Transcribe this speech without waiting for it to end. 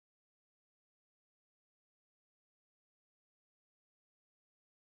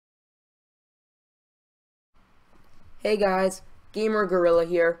Hey guys, Gamer Gorilla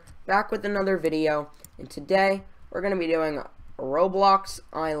here, back with another video, and today we're going to be doing Roblox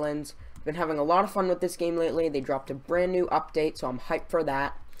Islands. I've been having a lot of fun with this game lately. They dropped a brand new update, so I'm hyped for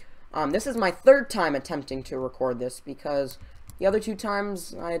that. This is my third time attempting to record this because the other two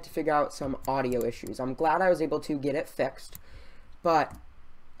times I had to figure out some audio issues. I'm glad I was able to get it fixed, but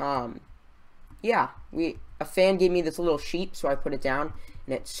yeah, a fan gave me this little sheet, so I put it down,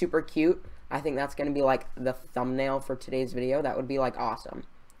 and it's super cute. I think that's going to be like the thumbnail for today's video. That would be like awesome.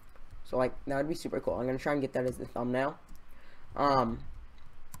 So like that would be super cool. I'm going to try and get that as the thumbnail. But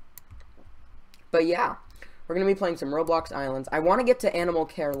yeah, we're going to be playing some Roblox Islands. I want to get to Animal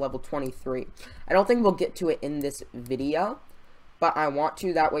Care level 23. I don't think we'll get to it in this video, but I want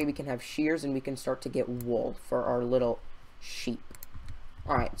to. That way we can have shears and we can start to get wool for our little sheep.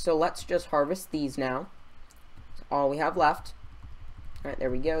 Alright, so let's just harvest these now. That's all we have left. Alright,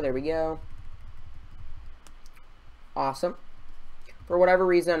 there we go, there we go. Awesome. For whatever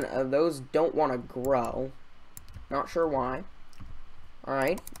reason, those don't want to grow. Not sure why.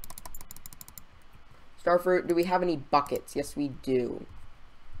 Alright. Starfruit, do we have any buckets? Yes, we do.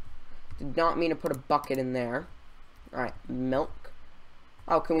 Did not mean to put a bucket in there. Alright, milk.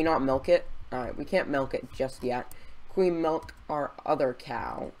 Oh, can we not milk it? Alright, we can't milk it just yet. Can we milk our other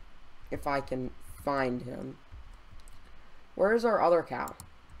cow? If I can find him. Where is our other cow?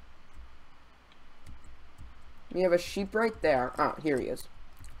 We have a sheep right there. Oh, here he is.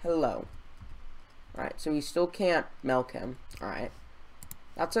 Hello. Alright, so we still can't milk him. Alright.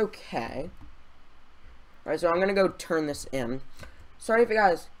 That's okay. Alright, so I'm gonna go turn this in. Sorry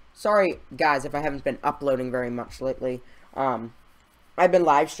guys if I haven't been uploading very much lately. I've been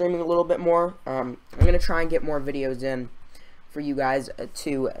live streaming a little bit more. I'm gonna try and get more videos in for you guys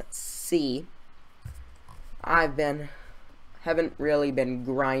to see. Haven't really been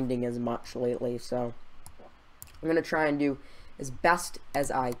grinding as much lately, so I'm gonna try and do as best as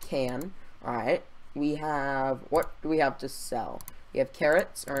I can. Alright, we have, what do we have to sell? We have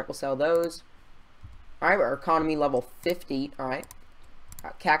carrots. Alright, we'll sell those. Alright, our economy level 50. Alright,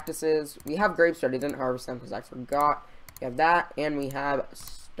 cactuses. We have grapes, but I didn't harvest them because I forgot. We have that, and we have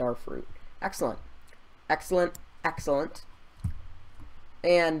starfruit. Excellent. Excellent, excellent.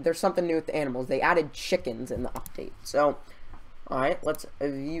 And there's something new with the animals. They added chickens in the update. So, alright, let's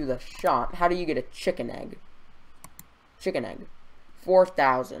view the shop. How do you get a chicken egg? Chicken egg.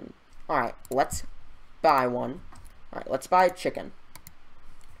 4,000. Alright, let's buy one. Alright, let's buy a chicken.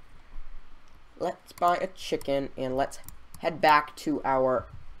 Let's buy a chicken, and let's head back to our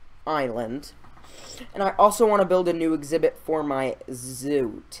island. And I also want to build a new exhibit for my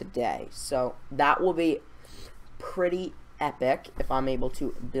zoo today. So that will be pretty epic if I'm able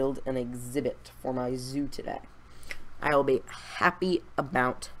to build an exhibit for my zoo today. I'll be happy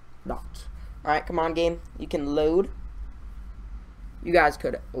about that. Alright, come on game. You can load. You guys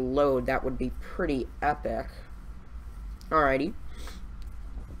could load. That would be pretty epic. Alrighty.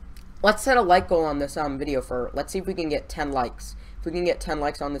 Let's set a like goal on this video let's see if we can get 10 likes. If we can get 10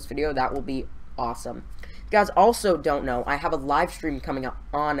 likes on this video, that will be awesome. If you guys also don't know, I have a live stream coming up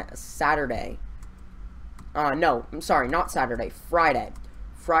on Saturday. No, I'm sorry, not Saturday, Friday.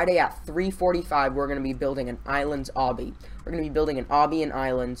 Friday at 3:45, we're going to be building an islands obby. We're going to be building an obby in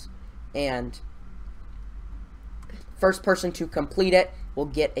islands, and first person to complete it will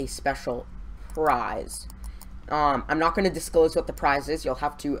get a special prize. I'm not going to disclose what the prize is. You'll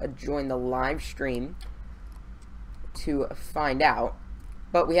have to join the live stream to find out.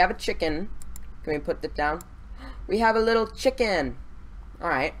 But we have a chicken. Can we put that down? We have a little chicken.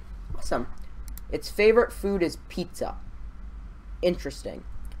 Alright. Awesome. Its favorite food is pizza. Interesting.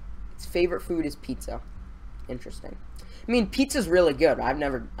 Its favorite food is pizza. Interesting. I mean, pizza's really good.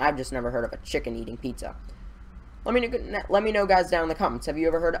 I've just never heard of a chicken eating pizza. Let me know guys down in the comments. Have you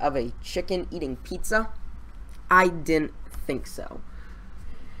ever heard of a chicken eating pizza? I didn't think so.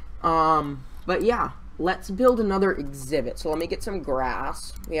 But yeah. Let's build another exhibit. So let me get some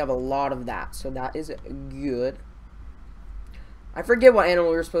grass. We have a lot of that, so that is good. I forget what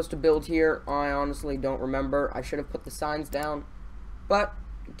animal we were supposed to build here. I honestly don't remember. I should have put the signs down. But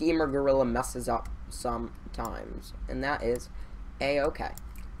Gamer Gorilla messes up sometimes, and that is a-okay.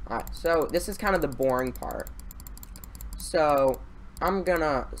 Alright, so this is kind of the boring part. So I'm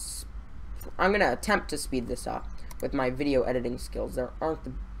gonna attempt to speed this up with my video editing skills. They aren't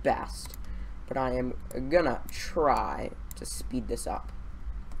the best, but I am gonna try to speed this up.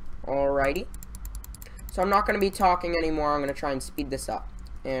 Alrighty. So I'm not gonna be talking anymore. I'm gonna try and speed this up.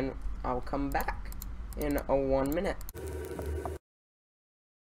 And I'll come back in 1 minute.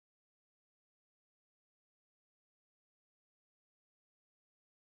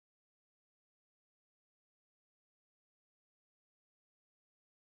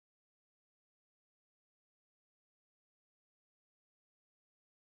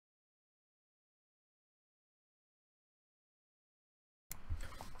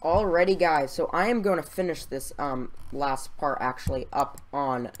 Alrighty, guys, so I am going to finish this last part actually up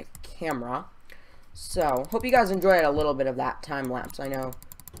on camera. So, hope you guys enjoyed a little bit of that time-lapse. I know,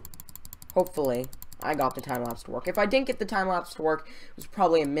 hopefully, I got the time-lapse to work. If I didn't get the time-lapse to work, it was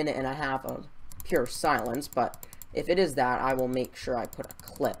probably a minute and a half of pure silence, but if it is that, I will make sure I put a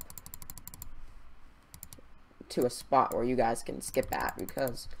clip to a spot where you guys can skip at,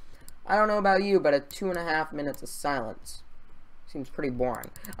 because I don't know about you, but 2.5 minutes of silence seems pretty boring.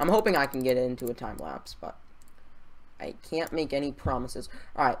 I'm hoping I can get it into a time-lapse, but I can't make any promises.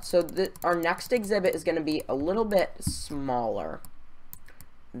 Alright, so our next exhibit is going to be a little bit smaller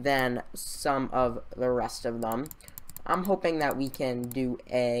than some of the rest of them. I'm hoping that we can do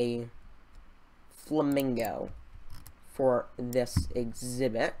a flamingo for this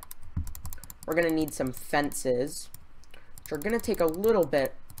exhibit. We're going to need some fences, which are going to take a little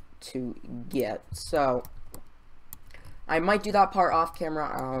bit to get, so I might do that part off camera.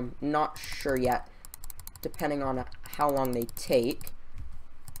 I'm not sure yet, depending on how long they take.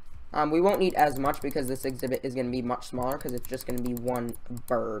 We won't need as much because this exhibit is going to be much smaller because it's just going to be one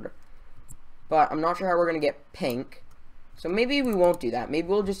bird. But I'm not sure how we're going to get pink, so maybe we won't do that. Maybe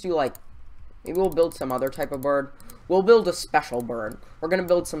we'll just do maybe we'll build some other type of bird. We'll build a special bird. We're going to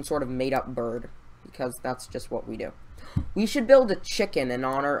build some sort of made-up bird because that's just what we do. We should build a chicken in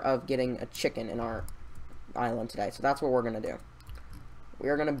honor of getting a chicken in our island today. So that's what we're going to do. We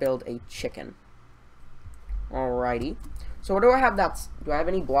are going to build a chicken. Alrighty. So what do I have do I have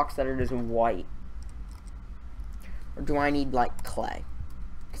any blocks that are just white? Or do I need, like, clay?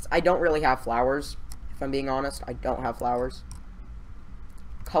 Because I don't really have flowers. If I'm being honest, I don't have flowers.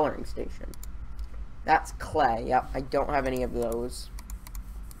 Coloring station. That's clay. Yep, I don't have any of those.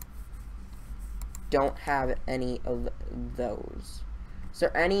 Don't have any of those. Is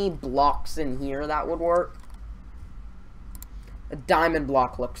there any blocks in here that would work? A diamond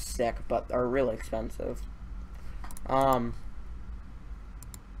block looks sick, but are really expensive. Not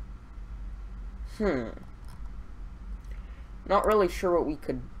really sure what we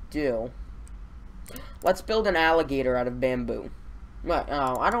could do. Let's build an alligator out of bamboo. What?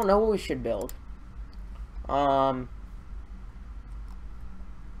 Oh, I don't know what we should build.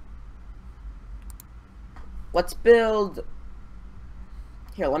 Let's build...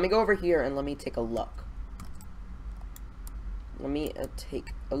 Here, let me go over here and let me take a look. Let me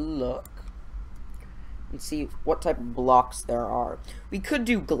take a look and see what type of blocks there are. We could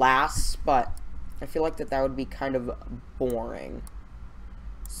do glass, but I feel like that would be kind of boring.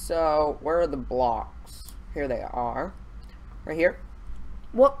 So, where are the blocks? Here they are. Right here.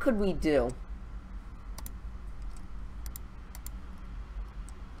 What could we do?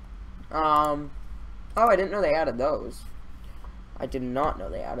 Oh, I didn't know they added those. I did not know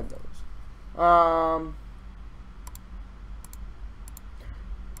they added those.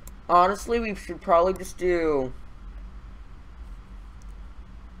 Honestly, we should probably just do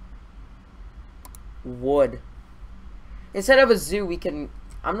wood. Instead of a zoo, we can...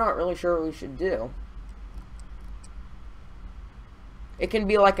 I'm not really sure what we should do. It can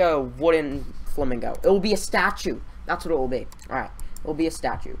be like a wooden flamingo. It will be a statue. That's what it will be. Alright. It will be a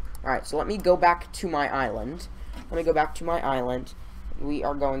statue. Alright, so let me go back to my island. Let me go back to my island. We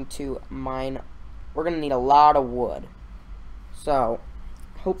are going to mine... We're going to need a lot of wood. So,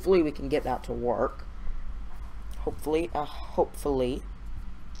 hopefully we can get that to work. Hopefully.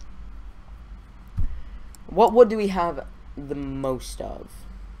 What wood do we have the most of?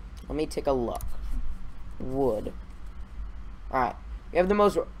 Let me take a look. Wood. Alright. We have the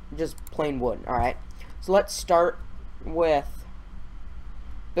most just plain wood. Alright. So let's start with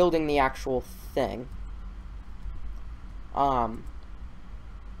building the actual thing.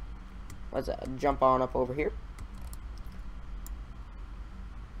 Let's jump on up over here.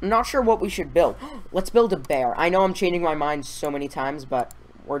 I'm not sure what we should build. Let's build a bear. I know I'm changing my mind so many times, but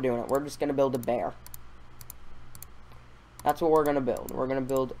we're doing it. We're just going to build a bear. That's what we're going to build. We're going to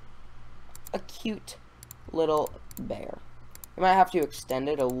build a cute little bear. We might have to extend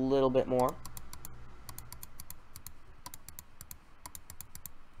it a little bit more.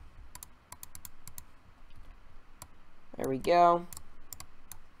 There we go.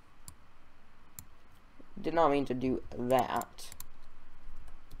 Did not mean to do that.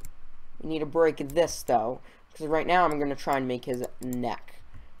 We need to break this, though, because right now I'm going to try and make his neck.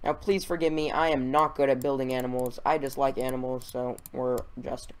 Now, please forgive me. I am not good at building animals. I just like animals, so we're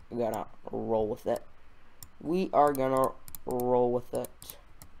just going to roll with it. We are going to roll with it.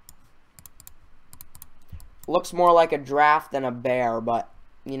 Looks more like a giraffe than a bear, but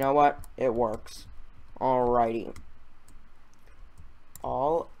you know what? It works. Alrighty.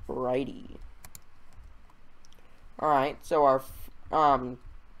 Alrighty. Alright, so our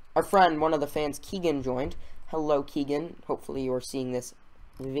our friend, one of the fans, Keegan, joined. Hello, Keegan. Hopefully you are seeing this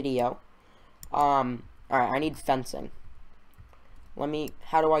video. Alright, I need fencing.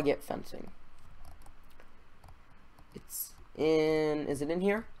 How do I get fencing? Is it in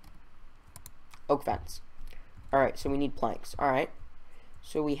here? Oak fence. Alright, so we need planks. Alright.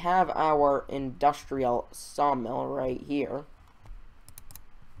 So we have our industrial sawmill right here.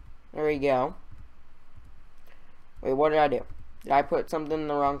 There we go. Wait, what did I do? Did I put something in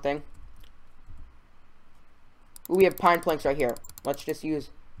the wrong thing? Ooh, we have pine planks right here. Let's just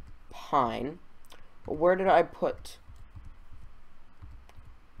use pine. But where did I put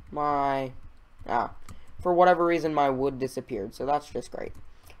my... for whatever reason, my wood disappeared. So that's just great.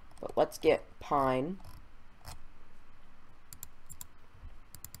 But let's get pine.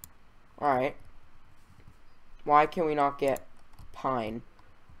 Alright. Why can we not get pine?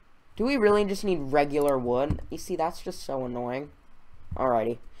 Do we really just need regular wood? You see, that's just so annoying.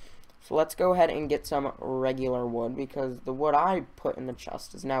 Alrighty. So let's go ahead and get some regular wood, because the wood I put in the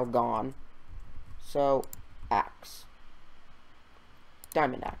chest is now gone. So, axe.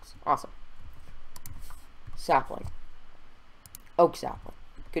 Diamond axe. Awesome. Sapling. Oak sapling.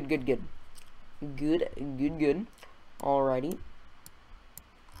 Good, good, good. Good, good, good. Alrighty.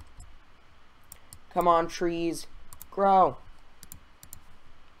 Come on, trees. Grow.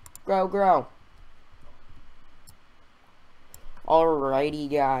 Grow, grow. Alrighty,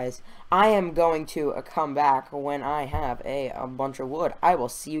 guys. I am going to come back when I have a bunch of wood. I will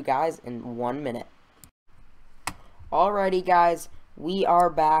see you guys in 1 minute. Alrighty, guys. We are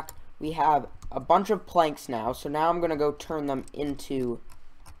back. We have a bunch of planks now. So now I'm going to go turn them into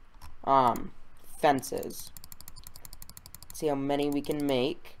fences. Let's see how many we can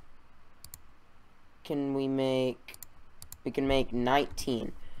make. We can make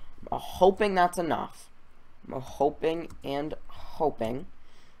 19. I'm hoping that's enough. I'm hoping and hoping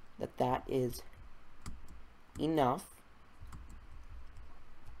that that is enough.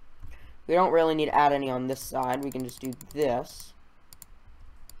 We don't really need to add any on this side. We can just do this.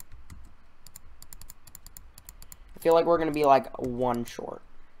 I feel like we're going to be like one short.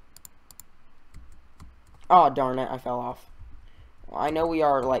 Oh, darn it. I fell off. Well, I know we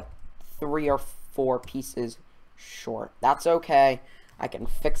are like 3 or 4 pieces short. That's okay. I can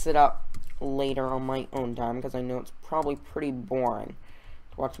fix it up later on my own time, because I know it's probably pretty boring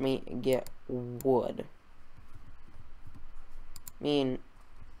to watch me get wood. I mean,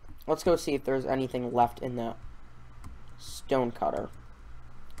 let's go see if there's anything left in the stone cutter.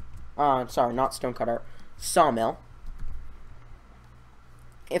 Sorry, not stone cutter. Sawmill.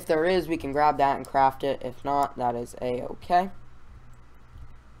 If there is, we can grab that and craft it. If not, that is a-okay.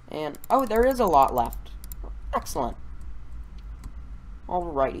 And, oh, there is a lot left. Excellent.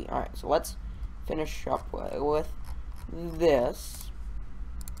 Alrighty, alright, so let's finish up with this.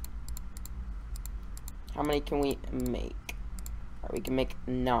 How many can we make? Alright, we can make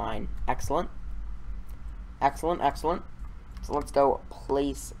 9. Excellent. Excellent, excellent. So let's go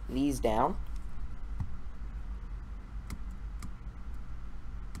place these down.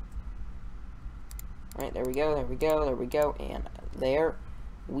 Alright, there we go, there we go, there we go, and there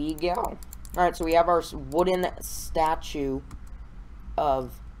we go. Alright, so we have our wooden statue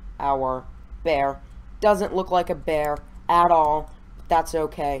of our bear. Doesn't look like a bear at all, but that's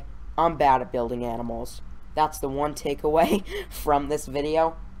okay. I'm bad at building animals. That's the one takeaway from this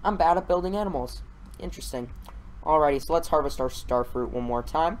video. I'm bad at building animals. Interesting. Alrighty, so let's harvest our star fruit one more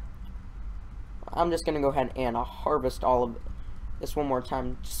time. I'm just going to go ahead and harvest all of this one more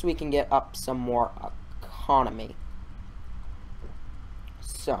time, just so we can get up some more economy.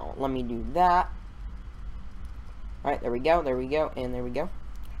 So, let me do that. Alright, there we go, and there we go.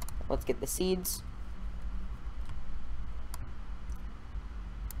 Let's get the seeds.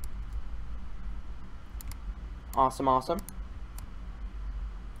 Awesome, awesome.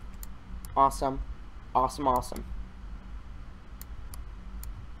 Awesome, awesome, awesome.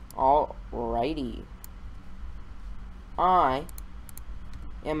 Alrighty. I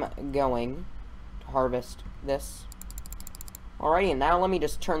am going to harvest this. Alrighty, and now let me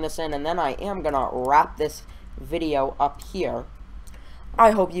just turn this in, and then I am gonna wrap this video up here.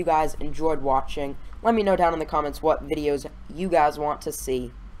 I hope you guys enjoyed watching. Let me know down in the comments what videos you guys want to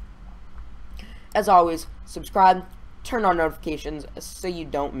see. As always, subscribe, turn on notifications so you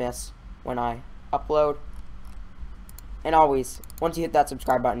don't miss when I upload. And always, once you hit that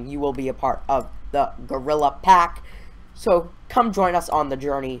subscribe button, you will be a part of the Gorilla Pack. So come join us on the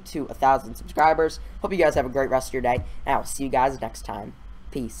journey to 1,000 subscribers. Hope you guys have a great rest of your day, and I will see you guys next time.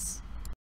 Peace.